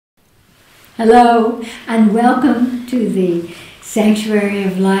Hello and welcome to the Sanctuary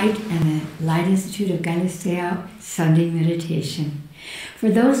of Light and the Light Institute of Galileo Sunday Meditation.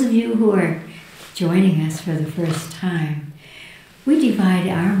 For those of you who are joining us for the first time, we divide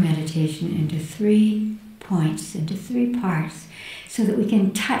our meditation into 3 points, into 3 parts, so that we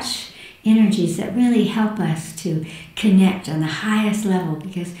can touch energies that really help us to connect on the highest level,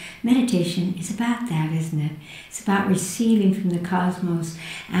 because meditation is about that, isn't it? It's about receiving from the cosmos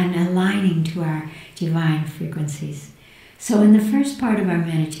and aligning to our divine frequencies. So in the first part of our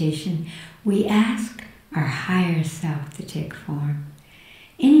meditation, we ask our higher self to take form,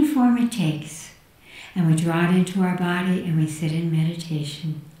 any form it takes, and we draw it into our body and we sit in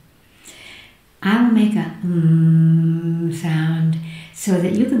meditation. I will make a sound so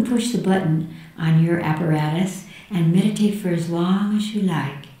that you can push the button on your apparatus and meditate for as long as you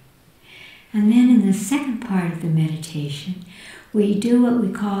like. And then in the second part of the meditation, we do what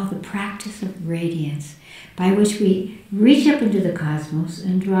we call the practice of radiance, by which we reach up into the cosmos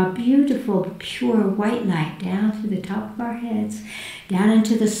and draw beautiful, pure white light down through the top of our heads, down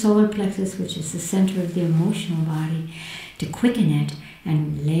into the solar plexus, which is the center of the emotional body, to quicken it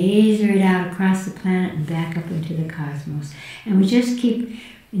and laser it out across the planet and back up into the cosmos. And we just keep,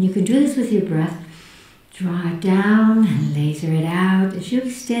 and you can do this with your breath, draw it down and laser it out. As you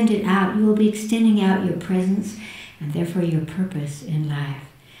extend it out, you will be extending out your presence and therefore your purpose in life.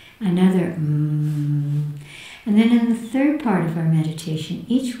 Another And then in the third part of our meditation,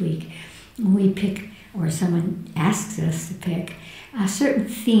 each week we pick, or someone asks us to pick, a certain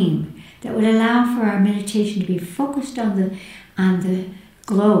theme that would allow for our meditation to be focused on the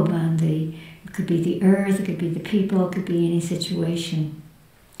globe, it could be the earth, it could be the people, it could be any situation,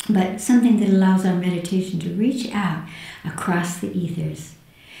 but something that allows our meditation to reach out across the ethers.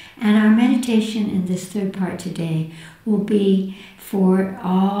 And our meditation in this third part today will be for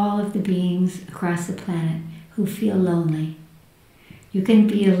all of the beings across the planet who feel lonely. You can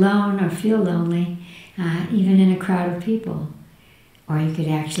be alone or feel lonely, even in a crowd of people, or you could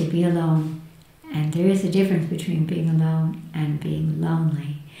actually be alone. And there is a difference between being alone and being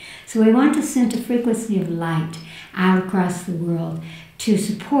lonely. So we want to send a frequency of light out across the world to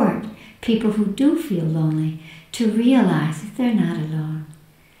support people who do feel lonely, to realize that they're not alone,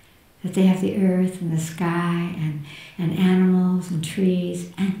 that they have the earth and the sky and animals and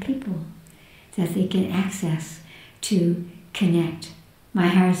trees and people that they can access to connect. My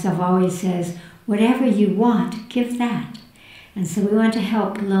higher self always says, whatever you want, give that. And so we want to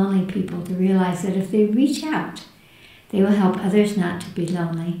help lonely people to realize that if they reach out, they will help others not to be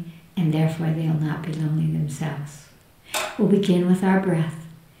lonely, and therefore they'll not be lonely themselves. We'll begin with our breath.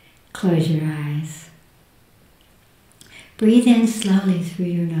 Close your eyes. Breathe in slowly through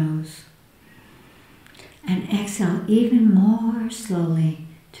your nose, and exhale even more slowly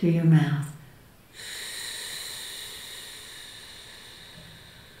through your mouth.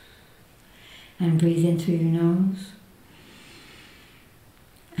 And breathe in through your nose,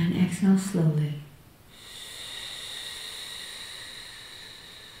 and exhale slowly.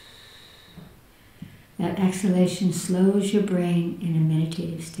 That exhalation slows your brain in a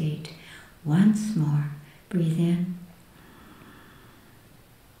meditative state. Once more, breathe in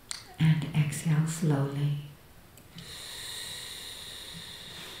and exhale slowly.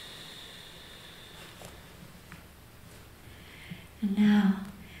 And now,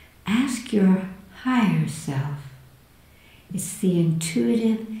 ask your higher self. It's the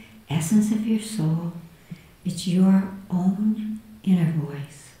intuitive essence of your soul. It's your own inner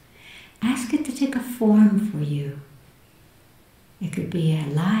voice. Ask it to take a form for you. It could be a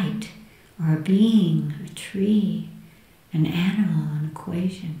light, or a being, a tree, an animal, an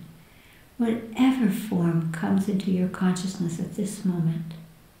equation. Whatever form comes into your consciousness at this moment,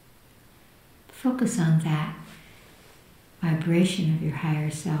 focus on that vibration of your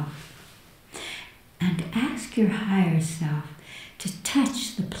higher self. And ask your higher self to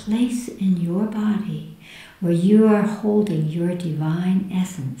touch the place in your body where you are holding your divine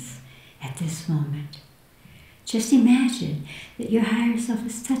essence at this moment. Just imagine that your higher self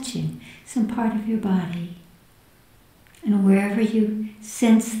is touching some part of your body. And wherever you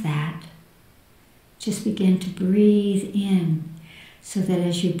sense that, just begin to breathe in, so that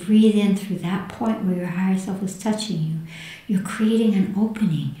as you breathe in through that point where your higher self is touching you, you're creating an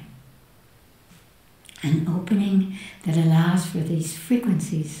opening that allows for these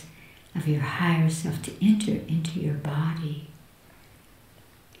frequencies of your higher self to enter into your body.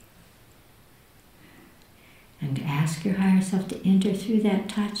 And ask your higher self to enter through that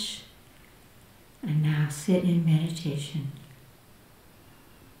touch. And now sit in meditation.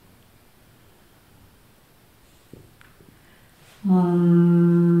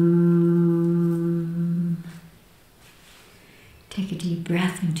 Om. deep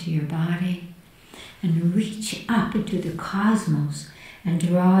breath into your body and reach up into the cosmos and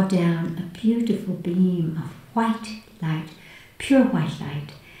draw down a beautiful beam of white light, pure white light,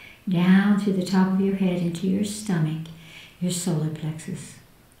 down through the top of your head into your stomach, your solar plexus.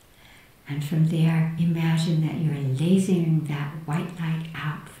 And from there, imagine that you're lasering that white light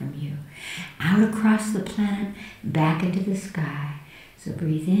out from you, out across the planet, back into the sky. So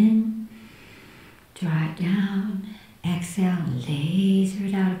breathe in, draw it down, exhale, laser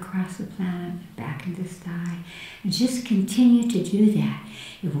it out across the planet, back into the sky. And just continue to do that.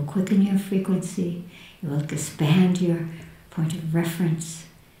 It will quicken your frequency. It will expand your point of reference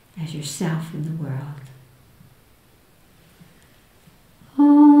as yourself in the world.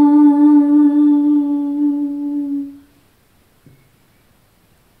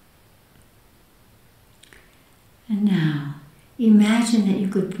 And now, imagine that you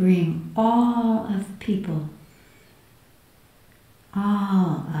could bring all of people,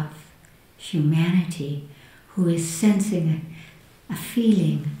 all of humanity who is sensing a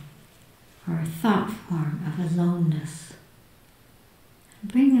feeling or a thought form of aloneness.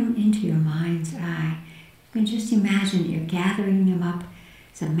 Bring them into your mind's eye. You can just imagine that you're gathering them up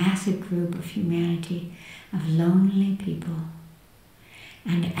as a massive group of humanity, of lonely people,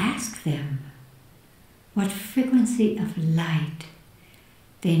 and ask them what frequency of light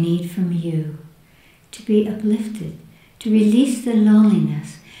they need from you to be uplifted, to release the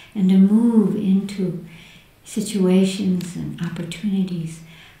loneliness, and to move into situations and opportunities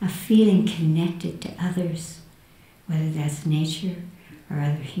of feeling connected to others, whether that's nature or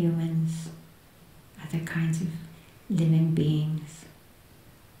other humans, other kinds of living beings.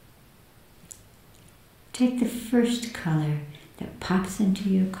 Take the first color that pops into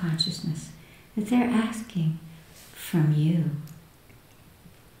your consciousness that they're asking from you.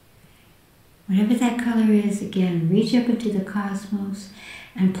 Whatever that color is, again, reach up into the cosmos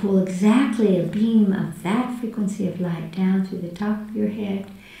and pull exactly a beam of that frequency of light down through the top of your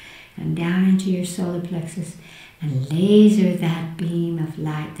head and down into your solar plexus, and laser that beam of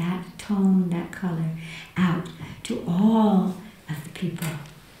light, that tone, that color, out to all of the people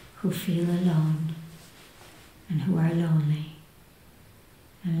who feel alone and who are lonely.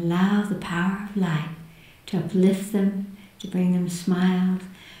 And allow the power of light to uplift them, to bring them smiles,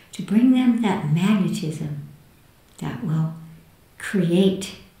 to bring them that magnetism that will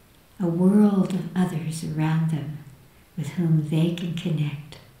create a world of others around them with whom they can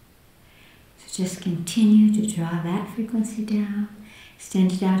connect. So just continue to draw that frequency down,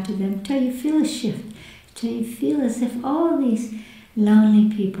 extend it out to them until you feel a shift, until you feel as if all these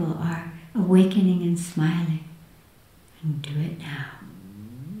lonely people are awakening and smiling. And do it now.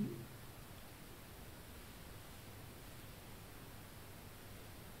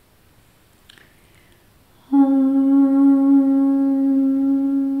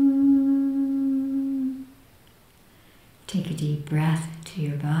 Take a deep breath into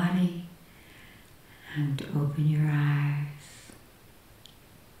your body and open your eyes.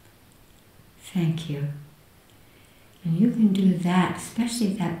 Thank you. And you can do that,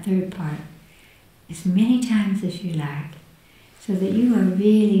 especially that third part, as many times as you like, so that you are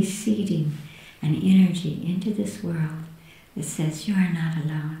really seeding an energy into this world that says you are not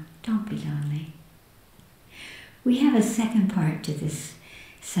alone. Don't be lonely. We have a second part to this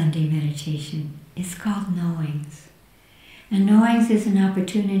Sunday meditation. It's called Knowings. And Knowings is an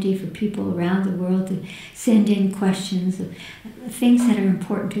opportunity for people around the world to send in questions of things that are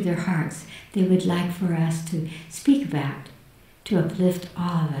important to their hearts they would like for us to speak about, to uplift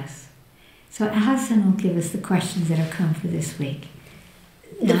all of us. So Alison will give us the questions that have come for this week.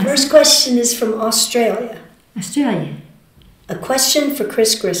 The first question is from Australia. Australia. A question for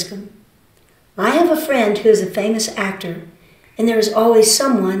Chris Griscom. I have a friend who is a famous actor, and there is always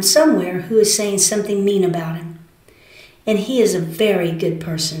someone somewhere who is saying something mean about him. And he is a very good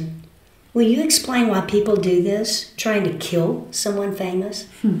person. Will you explain why people do this, trying to kill someone famous?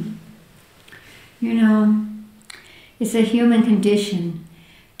 You know, it's a human condition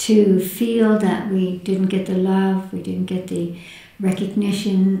to feel that we didn't get the love, we didn't get the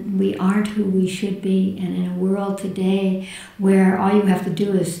recognition, we aren't who we should be. And in a world today where all you have to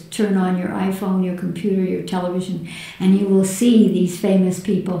do is turn on your iPhone, your computer, your television, and you will see these famous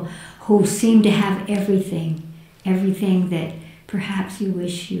people who seem to have everything that perhaps you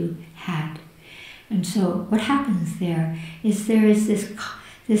wish you had. And so what happens there is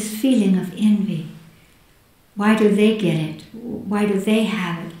this feeling of envy. Why do they get it? Why do they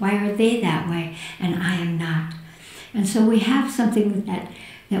have it? Why are they that way and I am not? And so we have something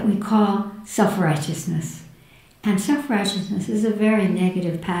that we call self-righteousness. And self-righteousness is a very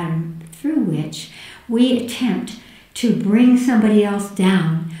negative pattern through which we attempt to bring somebody else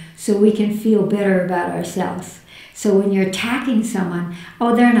down so we can feel better about ourselves. So when you're attacking someone,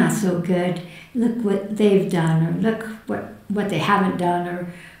 oh, they're not so good, look what they've done, or look what they haven't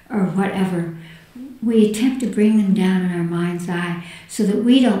done, or whatever. We attempt to bring them down in our mind's eye so that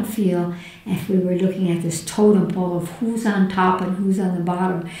we don't feel, if we were looking at this totem pole of who's on top and who's on the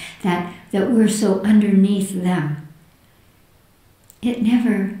bottom, that we're so underneath them. It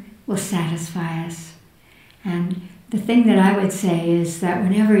never will satisfy us. And the thing that I would say is that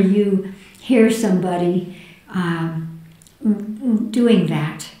whenever you hear somebody doing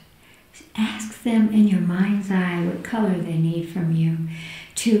that, ask them in your mind's eye what color they need from you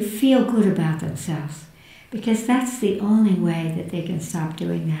to feel good about themselves, because that's the only way that they can stop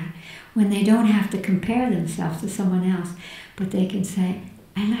doing that. When they don't have to compare themselves to someone else, but they can say,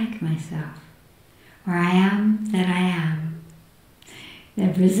 I like myself, or I am that I am. The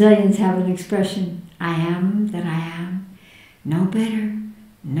Brazilians have an expression, I am that I am, no better,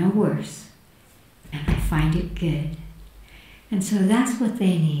 no worse, and I find it good. And so that's what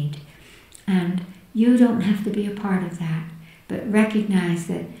they need. And you don't have to be a part of that, but recognize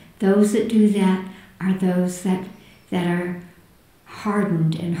that those that do that are those that are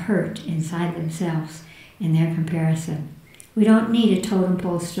hardened and hurt inside themselves in their comparison. We don't need a totem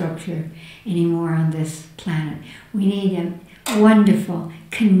pole structure anymore on this planet. We need a wonderful,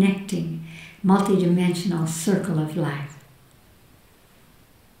 connecting, multidimensional circle of life.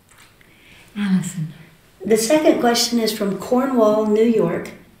 Allison. The second question is from Cornwall, New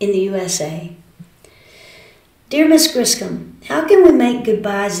York, in the USA. Dear Miss Griscom, how can we make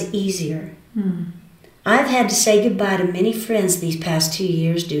goodbyes easier? I've had to say goodbye to many friends these past 2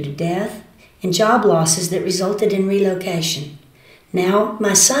 years due to death and job losses that resulted in relocation. Now,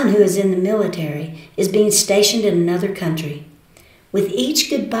 my son, who is in the military, is being stationed in another country. With each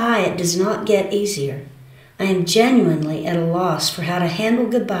goodbye, it does not get easier. I am genuinely at a loss for how to handle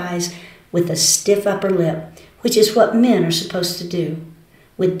goodbyes with a stiff upper lip, which is what men are supposed to do.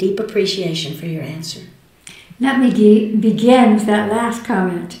 With deep appreciation for your answer. Let me begin with that last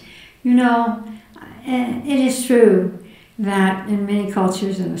comment. You know, it is true that in many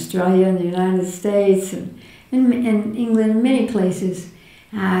cultures, in Australia and the United States and in England and many places,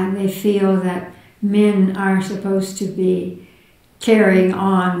 they feel that men are supposed to be carrying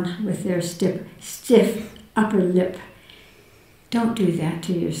on with their stiff upper lip. Don't do that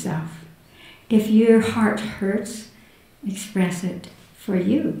to yourself. If your heart hurts, express it for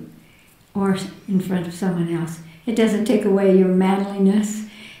you or in front of someone else. It doesn't take away your manliness.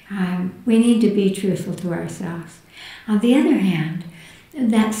 We need to be truthful to ourselves. On the other hand,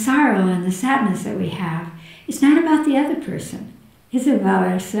 that sorrow and the sadness that we have, it's not about the other person. It's about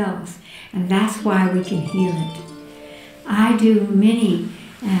ourselves. And that's why we can heal it. I do many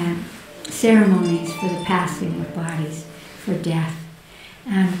ceremonies for the passing of bodies, for death.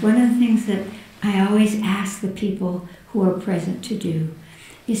 And one of the things that I always ask the people who are present to do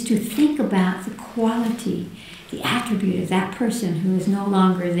is to think about the quality, the attribute of that person who is no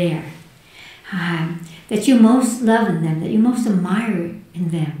longer there, that you most love in them, that you most admire in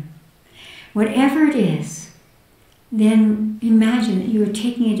them. Whatever it is, then imagine that you are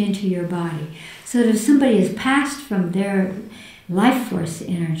taking it into your body, so that if somebody has passed from their life force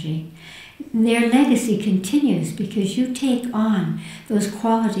energy, their legacy continues because you take on those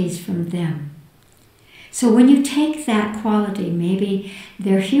qualities from them. So when you take that quality, maybe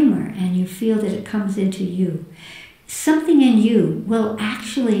their humor, and you feel that it comes into you, something in you will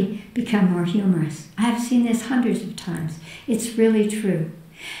actually become more humorous. I've seen this hundreds of times. It's really true.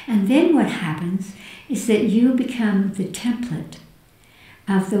 And then what happens is that you become the template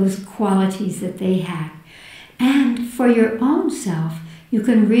of those qualities that they had. And for your own self, you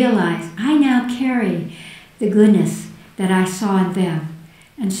can realize, I now carry the goodness that I saw in them.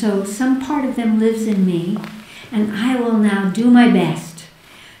 And so some part of them lives in me, and I will now do my best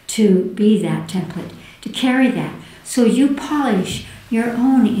to be that template, to carry that. So you polish your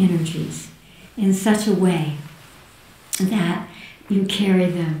own energies in such a way that you carry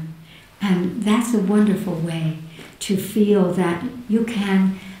them. And that's a wonderful way to feel that you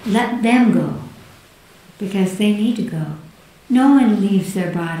can let them go, because they need to go. No one leaves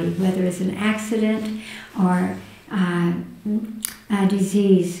their body, whether it's an accident or a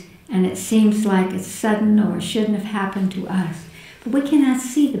disease, and it seems like it's sudden or shouldn't have happened to us. But we cannot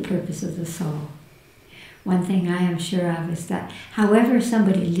see the purpose of the soul. One thing I am sure of is that however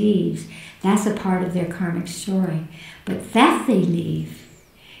somebody leaves, that's a part of their karmic story. But that they leave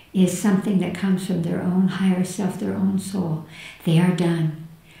is something that comes from their own higher self, their own soul. They are done.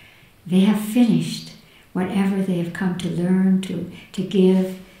 They have finished whatever they have come to learn, to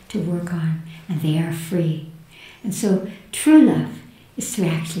give, to work on, and they are free. And so true love is to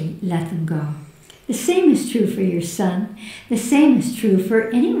actually let them go. The same is true for your son. The same is true for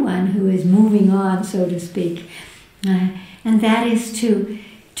anyone who is moving on, so to speak. And that is to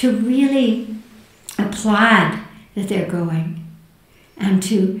really applaud that they're going. And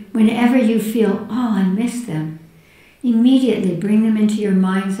to, whenever you feel, oh, I miss them, immediately bring them into your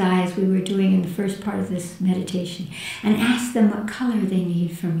mind's eye, as we were doing in the first part of this meditation, and ask them what color they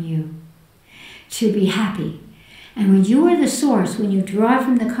need from you to be happy. And when you are the source, when you draw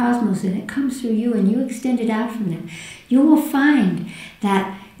from the cosmos and it comes through you and you extend it out from them, you will find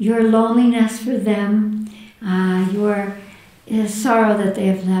that your loneliness for them, your sorrow that they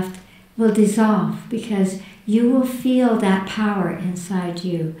have left will dissolve, because you will feel that power inside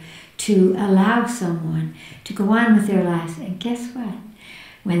you to allow someone to go on with their lives. And guess what?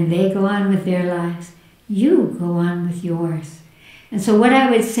 When they go on with their lives, you go on with yours. And so what I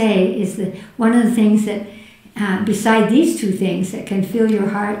would say is that one of the things that, beside these two things that can fill your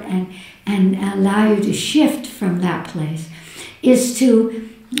heart and allow you to shift from that place, is to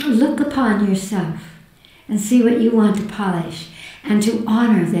look upon yourself and see what you want to polish, and to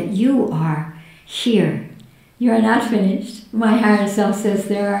honor that you are here. You are not finished. My higher self says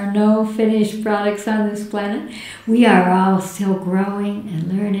there are no finished products on this planet. We are all still growing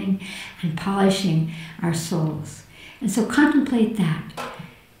and learning and polishing our souls. And so contemplate that.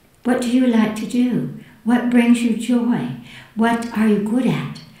 What do you like to do? What brings you joy? What are you good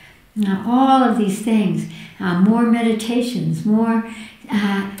at? Now, all of these things, more meditations, more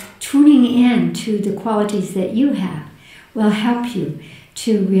tuning in to the qualities that you have, will help you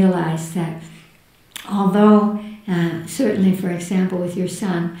to realize that although, certainly, for example, with your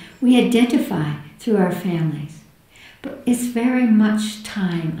son, we identify through our families, but it's very much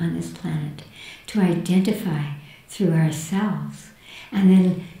time on this planet to identify through ourselves and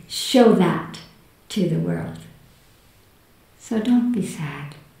then show that to the world. So don't be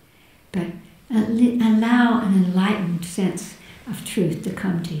sad, but allow an enlightened sense of truth to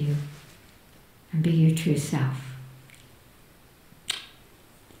come to you and be your true self.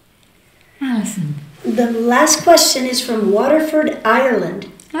 Alison. The last question is from Waterford,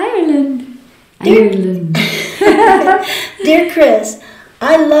 Ireland. Ireland. Dear Chris,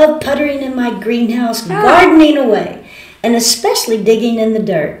 I love puttering in my greenhouse, gardening away, and especially digging in the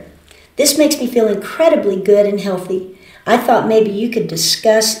dirt. This makes me feel incredibly good and healthy. I thought maybe you could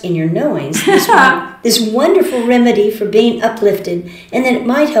discuss in your knowings this wonderful remedy for being uplifted, and that it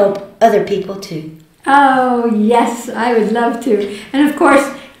might help other people too. Oh, yes, I would love to. And of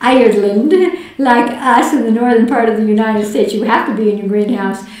course, Ireland, like us in the northern part of the United States, you have to be in your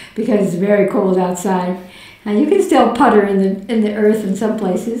greenhouse because it's very cold outside. And you can still putter in the earth in some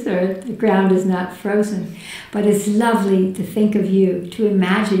places, or the ground is not frozen. But it's lovely to think of you, to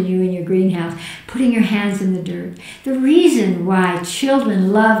imagine you in your greenhouse, putting your hands in the dirt. The reason why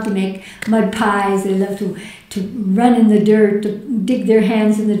children love to make mud pies, they love to run in the dirt, to dig their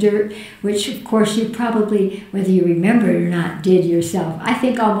hands in the dirt, which of course you probably, whether you remember it or not, did yourself. I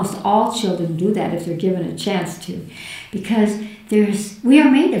think almost all children do that if they're given a chance to, because we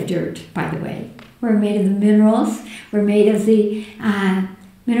are made of dirt, by the way. We're made of the minerals. We're made of the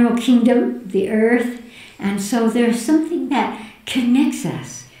mineral kingdom, the earth. And so there's something that connects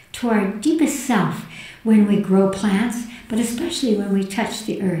us to our deepest self when we grow plants, but especially when we touch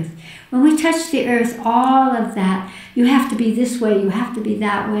the earth. When we touch the earth, all of that, you have to be this way, you have to be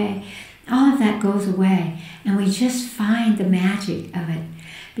that way, all of that goes away. And we just find the magic of it.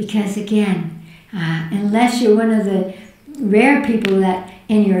 Because again, unless you're one of the rare people that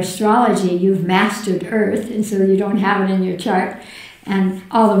in your astrology you've mastered earth, and so you don't have it in your chart, and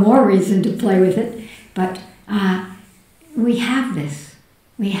all the more reason to play with it. But we have this.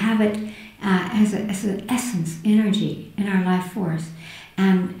 We have it as an essence, energy in our life force.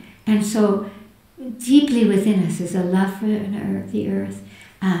 And so deeply within us is a love for the earth,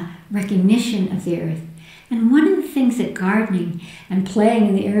 recognition of the earth. And one of the things that gardening and playing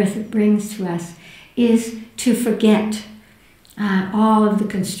in the earth brings to us is to forget all of the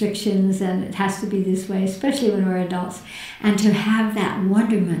constrictions, and it has to be this way, especially when we're adults, and to have that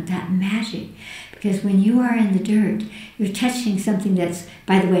wonderment, that magic. Because when you are in the dirt, you're touching something that's,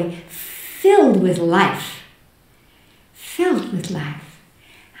 by the way, filled with life. Filled with life.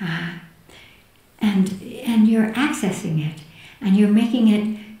 And you're accessing it, and you're making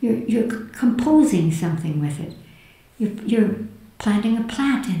it, you're composing something with it. You're planting a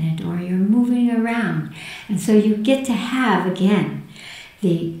plant in it, or you're moving around. And so you get to have, again,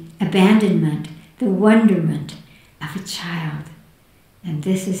 the abandonment, the wonderment of a child. And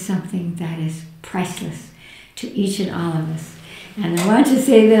this is something that is priceless to each and all of us. And I want to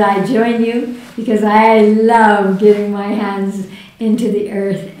say that I join you because I love getting my hands into the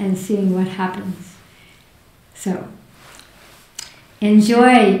earth and seeing what happens. So,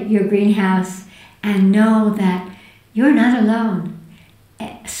 enjoy your greenhouse and know that you're not alone.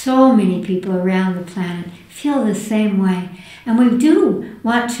 So many people around the planet feel the same way. And we do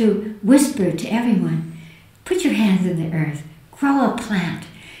want to whisper to everyone, put your hands in the earth, grow a plant.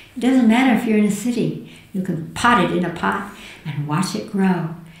 It doesn't matter if you're in a city. You can pot it in a pot and watch it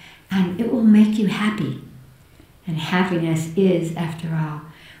grow. And it will make you happy. And happiness is, after all,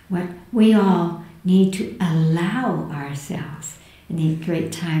 what we all need to allow ourselves in these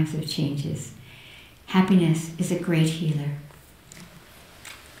great times of changes. Happiness is a great healer.